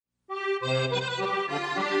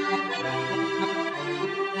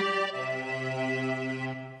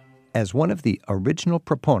As one of the original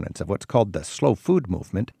proponents of what's called the slow food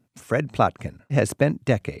movement, Fred Plotkin has spent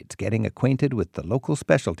decades getting acquainted with the local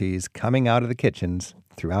specialties coming out of the kitchens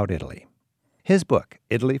throughout Italy. His book,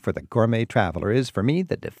 Italy for the Gourmet Traveler, is, for me,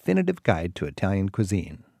 the definitive guide to Italian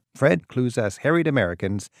cuisine. Fred clues us harried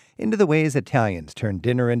Americans into the ways Italians turn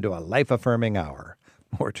dinner into a life-affirming hour,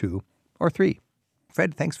 or two, or three.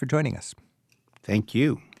 Fred, thanks for joining us. Thank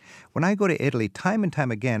you. When I go to Italy, time and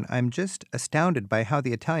time again, I'm just astounded by how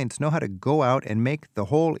the Italians know how to go out and make the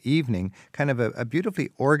whole evening kind of a beautifully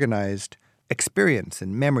organized experience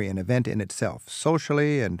and memory and event in itself,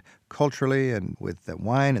 socially and culturally and with the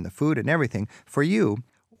wine and the food and everything. For you,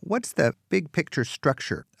 what's the big picture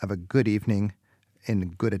structure of a good evening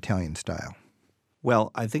in good Italian style?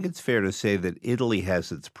 Well, I think it's fair to say that Italy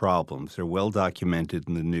has its problems. They're well documented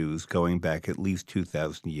in the news going back at least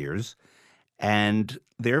 2,000 years. And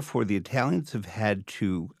therefore, the Italians have had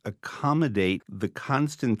to accommodate the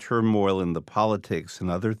constant turmoil in the politics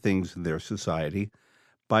and other things in their society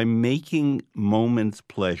by making moments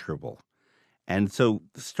pleasurable. And so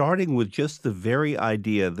starting with just the very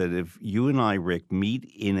idea that if you and I, Rick, meet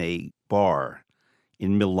in a bar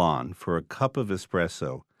in Milan for a cup of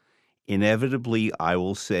espresso, inevitably I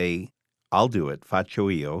will say, I'll do it,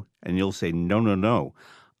 faccio io, and you'll say, no,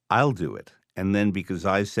 I'll do it. And then because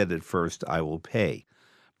I said it first, I will pay.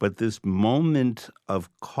 But this moment of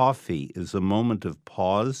coffee is a moment of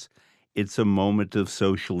pause. It's a moment of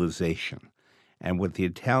socialization. And what the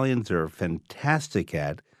Italians are fantastic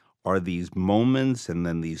at are these moments and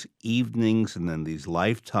then these evenings and then these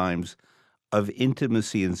lifetimes of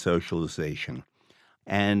intimacy and socialization.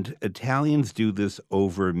 And Italians do this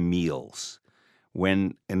over meals.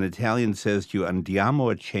 When an Italian says to you,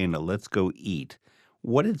 andiamo a cena, let's go eat,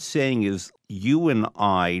 what it's saying is you and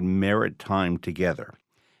I merit time together.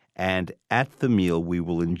 And at the meal, we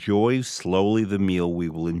will enjoy slowly the meal. We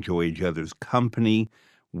will enjoy each other's company.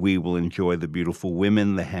 We will enjoy the beautiful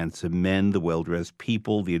women, the handsome men, the well-dressed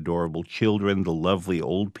people, the adorable children, the lovely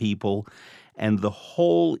old people. And the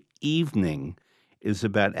whole evening is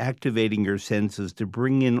about activating your senses to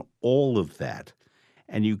bring in all of that.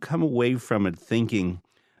 And you come away from it thinking,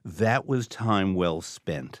 that was time well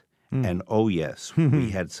spent. And oh, yes,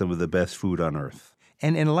 we had some of the best food on earth.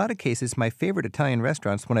 And in a lot of cases, my favorite Italian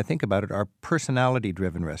restaurants, when I think about it, are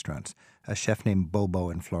personality-driven restaurants. A chef named Bobo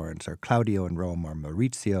in Florence, or Claudio in Rome, or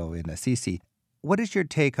Maurizio in Assisi. What is your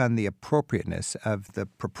take on the appropriateness of the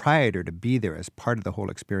proprietor to be there as part of the whole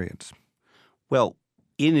experience? Well,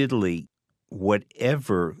 in Italy,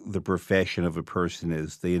 whatever the profession of a person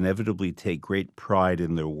is, they inevitably take great pride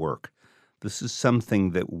in their work. This is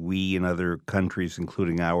something that we in other countries,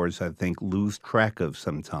 including ours, I think, lose track of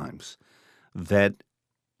sometimes. That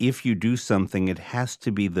if you do something, it has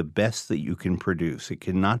to be the best that you can produce. It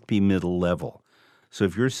cannot be middle level. So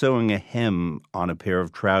if you're sewing a hem on a pair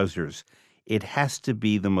of trousers, it has to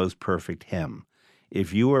be the most perfect hem.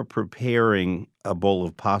 If you are preparing a bowl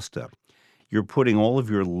of pasta, you're putting all of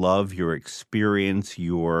your love, your experience,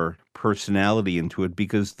 your personality into it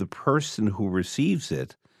because the person who receives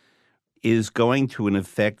it is going to, in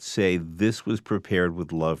effect, say, this was prepared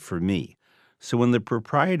with love for me. So when the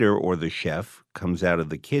proprietor or the chef comes out of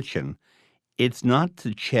the kitchen, it's not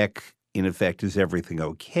to check, in effect, is everything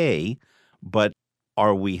okay, but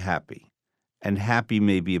are we happy? And happy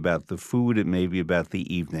may be about the food, it may be about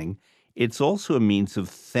the evening. It's also a means of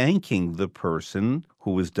thanking the person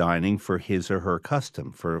who was dining for his or her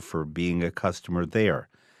custom, for being a customer there.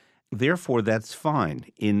 Therefore, that's fine.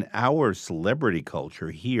 In our celebrity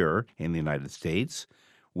culture here in the United States,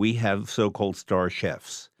 we have so-called star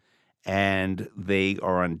chefs. And they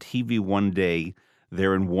are on TV one day.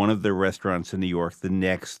 They're in one of their restaurants in New York, the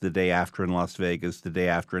next, the day after in Las Vegas, the day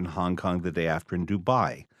after in Hong Kong, the day after in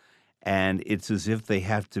Dubai. And it's as if they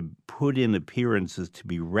have to put in appearances to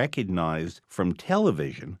be recognized from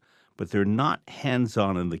television, but they're not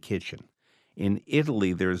hands-on in the kitchen. In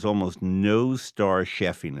Italy, there's almost no star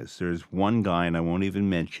chefiness. There's one guy, and I won't even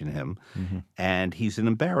mention him, and he's an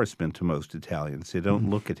embarrassment to most Italians. They don't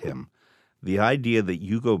look at him. The idea that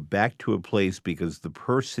you go back to a place because the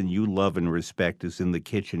person you love and respect is in the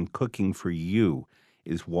kitchen cooking for you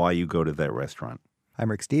is why you go to that restaurant.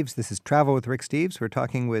 I'm Rick Steves. This is Travel with Rick Steves. We're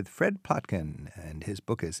talking with Fred Plotkin, and his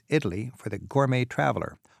book is Italy for the Gourmet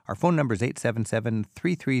Traveler. Our phone number is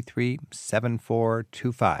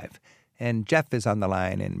 877-333-7425. And Jeff is on the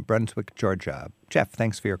line in Brunswick, Georgia. Jeff,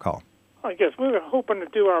 thanks for your call. I guess we were hoping to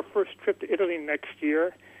do our first trip to Italy next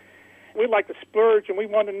year. We'd like to splurge, and we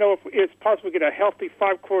want to know if it's possible to get a healthy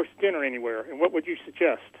 5-course dinner anywhere, and what would you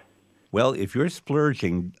suggest? Well, if you're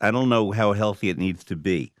splurging, I don't know how healthy it needs to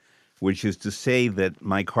be. which is to say that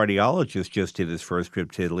my cardiologist just did his first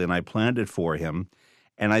trip to Italy, and I planned it for him.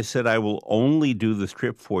 And I said, I will only do this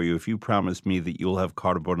trip for you if you promise me that you'll have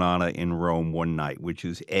carbonara in Rome one night, which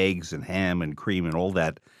is eggs and ham and cream and all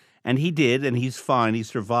that. And he did, and he's fine. He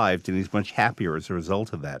survived, and he's much happier as a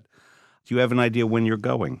result of that. Do you have an idea when you're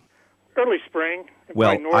going? Early spring,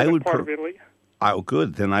 Well, northern I would part of Italy. Oh,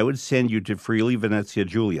 good. Then I would send you to Friuli Venezia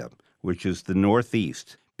Giulia, which is the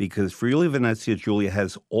northeast, because Friuli Venezia Giulia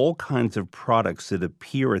has all kinds of products that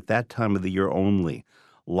appear at that time of the year only.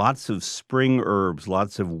 Lots of spring herbs,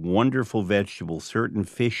 lots of wonderful vegetables, certain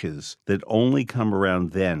fishes that only come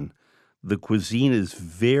around then. The cuisine is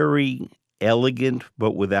very elegant,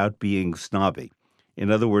 but without being snobby. In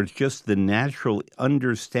other words, just the natural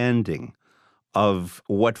understanding of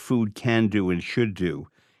what food can do and should do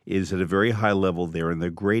is at a very high level there, and they're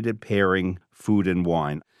great at pairing food and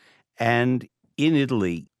wine. And in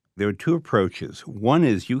Italy, there are two approaches. One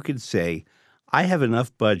is you could say, I have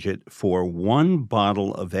enough budget for one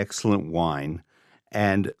bottle of excellent wine,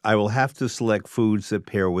 and I will have to select foods that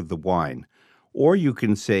pair with the wine. Or you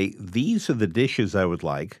can say, these are the dishes I would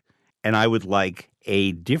like, and I would like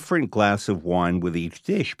a different glass of wine with each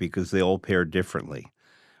dish because they all pair differently.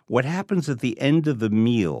 What happens at the end of the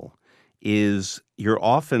meal is you're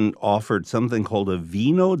often offered something called a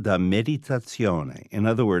vino da meditazione. In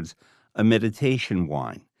other words, a meditation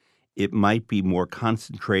wine. It might be more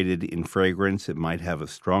concentrated in fragrance. It might have a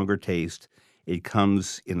stronger taste. It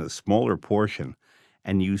comes in a smaller portion,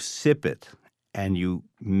 and you sip it and you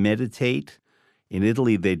meditate. In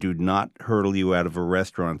Italy, they do not hurl you out of a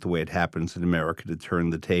restaurant the way it happens in America to turn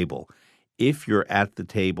the table. If you're at the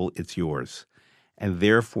table, it's yours. And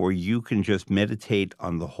therefore, you can just meditate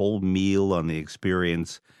on the whole meal, on the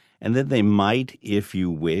experience. And then they might, if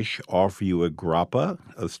you wish, offer you a grappa,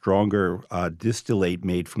 a stronger distillate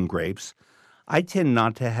made from grapes. I tend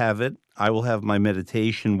not to have it. I will have my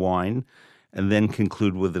meditation wine and then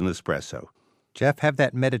conclude with an espresso. Jeff, have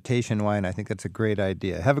that meditation wine. I think that's a great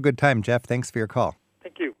idea. Have a good time, Jeff. Thanks for your call.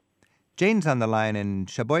 Thank you. Jane's on the line in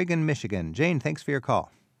Sheboygan, Michigan. Jane, thanks for your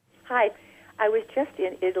call. Hi. I was just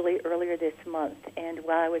in Italy earlier this month, and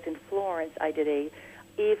while I was in Florence, I did a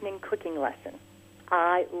evening cooking lesson.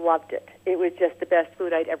 I loved it. It was just the best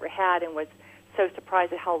food I'd ever had and was so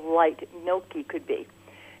surprised at how light gnocchi could be.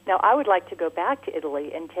 Now, I would like to go back to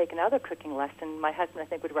Italy and take another cooking lesson. My husband, I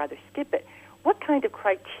think, would rather skip it. What kind of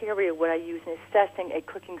criteria would I use in assessing a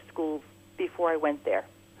cooking school before I went there?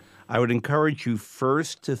 I would encourage you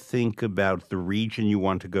first to think about the region you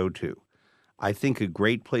want to go to. I think a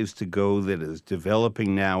great place to go that is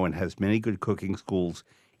developing now and has many good cooking schools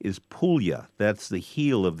is Puglia. That's the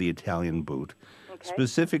heel of the Italian boot. Okay.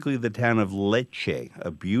 Specifically the town of Lecce,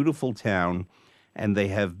 a beautiful town, and they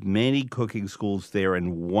have many cooking schools there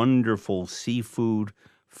and wonderful seafood,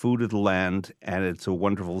 food of the land, and it's a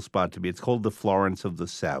wonderful spot to be. It's called the Florence of the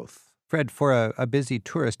South. Fred, for a busy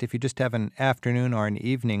tourist, if you just have an afternoon or an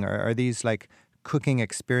evening, are these like cooking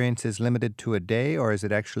experiences limited to a day, or is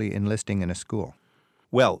it actually enlisting in a school?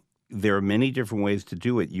 Well, there are many different ways to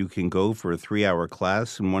do it. You can go for a 3-hour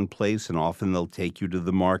class in one place, and often they'll take you to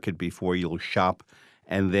the market before you'll shop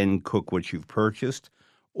and then cook what you've purchased.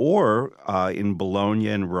 Or in Bologna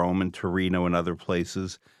and Rome and Torino and other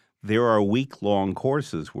places, there are week-long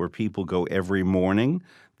courses where people go every morning.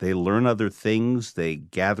 They learn other things. They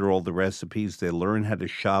gather all the recipes. They learn how to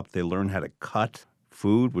shop. They learn how to cut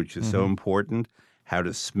food, which is so important, how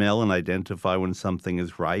to smell and identify when something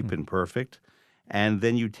is ripe and perfect. And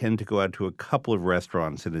then you tend to go out to a couple of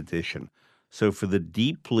restaurants in addition. So for the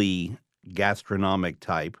deeply gastronomic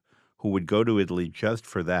type who would go to Italy just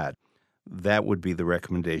for that, that would be the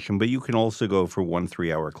recommendation. But you can also go for 1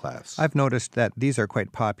 3-hour class. I've noticed that these are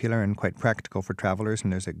quite popular and quite practical for travelers,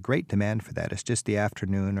 and there's a great demand for that. It's just the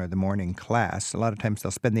afternoon or the morning class. A lot of times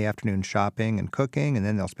they'll spend the afternoon shopping and cooking, and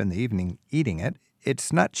then they'll spend the evening eating it.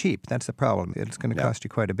 It's not cheap. That's the problem. It's going to cost you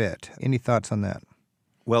quite a bit. Any thoughts on that?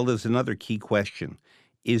 Well, there's another key question.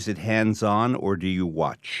 Is it hands-on or do you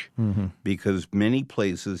watch? Because many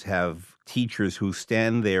places have teachers who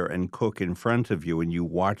stand there and cook in front of you and you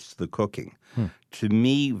watch the cooking. To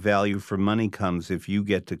me, value for money comes if you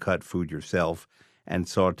get to cut food yourself and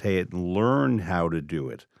saute it and learn how to do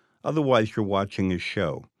it. Otherwise, you're watching a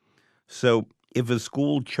show. So if a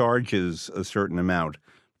school charges a certain amount,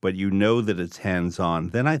 but you know that it's hands-on,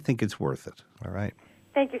 then I think it's worth it. All right.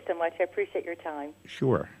 Thank you so much. I appreciate your time.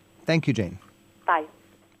 Sure. Thank you, Jane. Bye.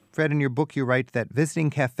 Fred, in your book, you write that visiting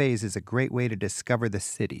cafes is a great way to discover the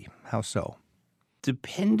city. How so?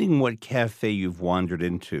 Depending what cafe you've wandered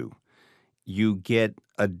into, you get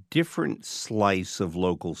a different slice of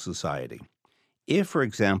local society. If, for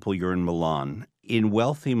example, you're in Milan In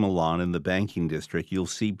wealthy Milan, in the banking district, you'll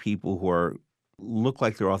see people who look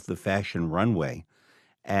like they're off the fashion runway,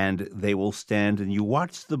 and they will stand, and you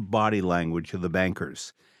watch the body language of the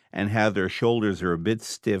bankers and how their shoulders are a bit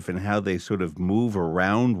stiff and how they sort of move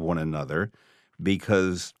around one another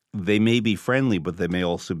because they may be friendly, but they may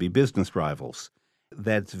also be business rivals.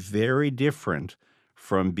 That's very different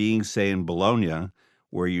from being, say, in Bologna,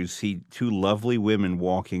 where you see two lovely women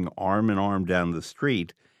walking arm in arm down the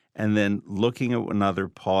street and then looking at one another,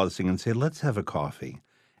 pausing and say, let's have a coffee.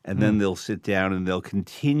 And then they'll sit down and they'll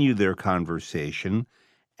continue their conversation,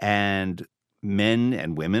 and men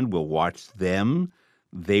and women will watch them.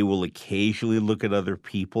 They will occasionally look at other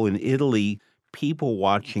people. In Italy, people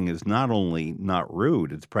watching is not only not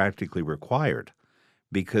rude, it's practically required,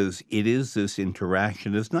 because it is this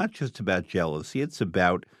interaction. It's not just about jealousy. It's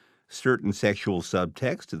about certain sexual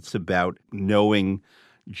subtext. It's about knowing,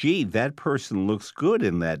 gee, that person looks good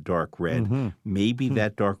in that dark red. Maybe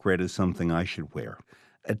that dark red is something I should wear.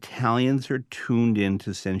 Italians are tuned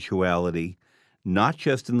into sensuality, not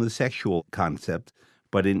just in the sexual concept,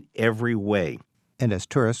 but in every way. And as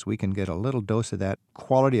tourists, we can get a little dose of that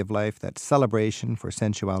quality of life, that celebration for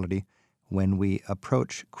sensuality, when we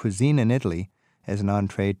approach cuisine in Italy as an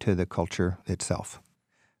entree to the culture itself.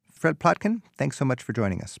 Fred Plotkin, thanks so much for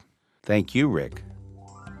joining us. Thank you, Rick.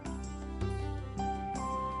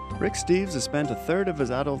 Rick Steves has spent a third of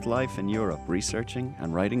his adult life in Europe researching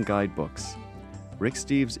and writing guidebooks. Rick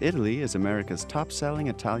Steves' Italy is America's top-selling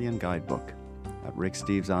Italian guidebook. At Rick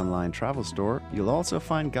Steves' online travel store, you'll also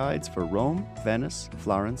find guides for Rome, Venice,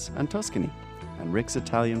 Florence, and Tuscany, and Rick's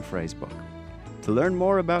Italian phrasebook. To learn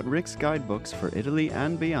more about Rick's guidebooks for Italy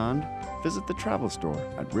and beyond, visit the travel store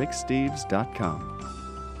at ricksteves.com.